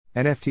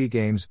NFT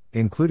games,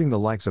 including the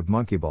likes of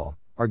MonkeyBall,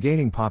 are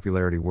gaining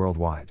popularity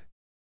worldwide.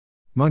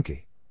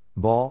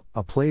 MonkeyBall,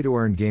 a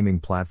play-to-earn gaming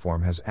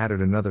platform, has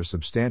added another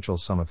substantial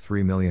sum of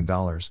 $3 million,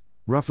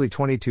 roughly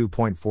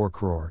 22.4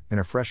 crore, in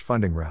a fresh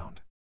funding round.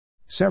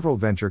 Several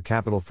venture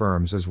capital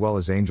firms as well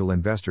as angel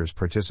investors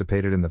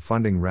participated in the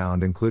funding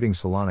round, including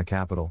Solana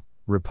Capital,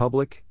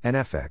 Republic,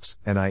 NFX,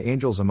 and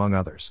iAngels, among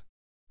others.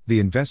 The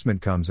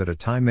investment comes at a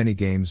time many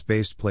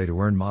games-based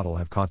play-to-earn model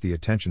have caught the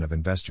attention of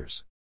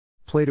investors.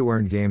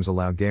 Play-to-earn games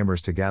allow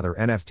gamers to gather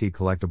NFT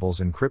collectibles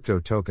and crypto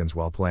tokens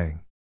while playing.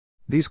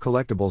 These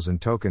collectibles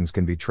and tokens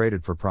can be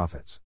traded for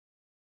profits.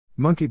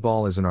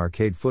 MonkeyBall is an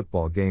arcade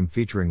football game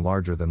featuring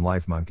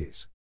larger-than-life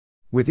monkeys.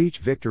 With each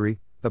victory,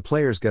 the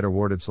players get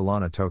awarded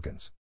Solana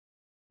tokens.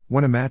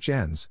 When a match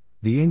ends,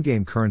 the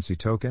in-game currency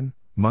token,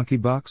 Monkey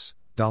Bucks,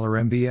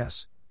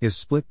 $MBS, is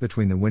split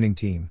between the winning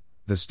team,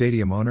 the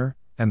stadium owner,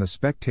 and the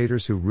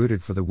spectators who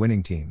rooted for the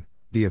winning team,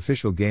 the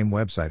official game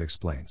website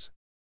explains.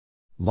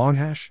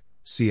 Longhash,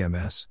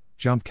 CMS,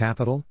 Jump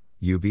Capital,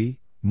 UB,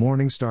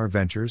 Morningstar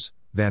Ventures,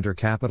 Vander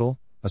Capital,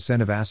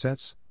 Ascentive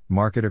Assets,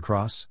 Market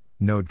Across,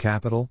 Node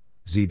Capital,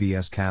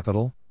 ZBS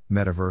Capital,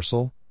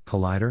 Metaversal,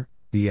 Collider,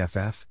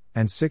 BFF,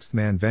 and Sixth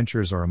Man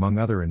Ventures are among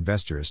other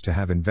investors to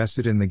have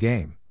invested in the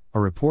game, a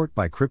report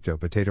by Crypto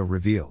Potato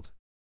revealed.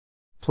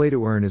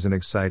 Play-to-earn is an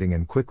exciting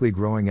and quickly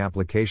growing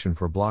application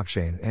for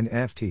blockchain and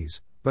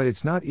NFTs, but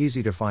it's not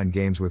easy to find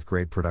games with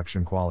great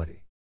production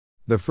quality.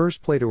 The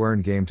first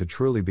play-to-earn game to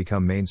truly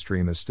become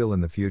mainstream is still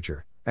in the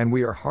future, and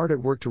we are hard at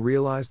work to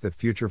realize that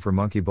future for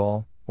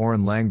MonkeyBall,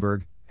 Oren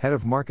Langberg, head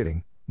of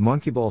marketing,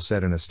 MonkeyBall,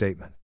 said in a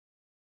statement.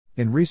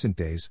 In recent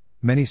days,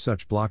 many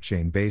such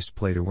blockchain-based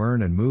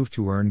play-to-earn and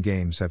move-to-earn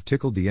games have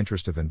tickled the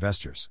interest of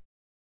investors.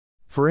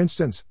 For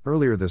instance,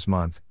 earlier this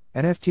month,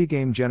 NFT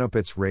game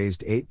Genopets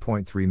raised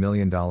 $8.3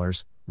 million,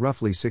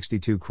 roughly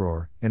 62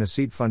 crore, in a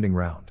seed funding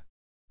round.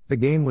 The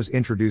game was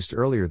introduced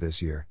earlier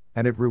this year,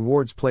 and it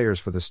rewards players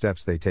for the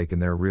steps they take in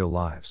their real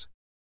lives.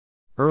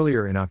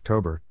 Earlier in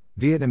October,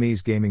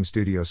 Vietnamese gaming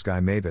studio Sky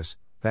Mavis,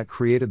 that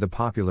created the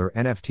popular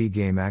NFT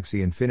game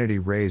Axie Infinity,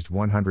 raised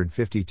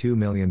 $152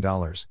 million,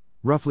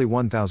 roughly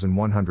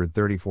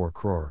 1,134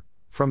 crore,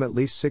 from at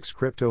least 6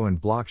 crypto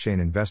and blockchain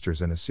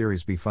investors in a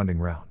Series B funding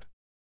round.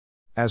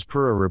 As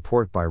per a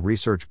report by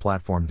research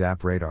platform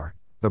DappRadar,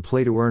 the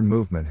play-to-earn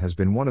movement has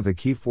been one of the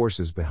key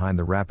forces behind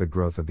the rapid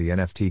growth of the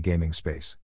NFT gaming space.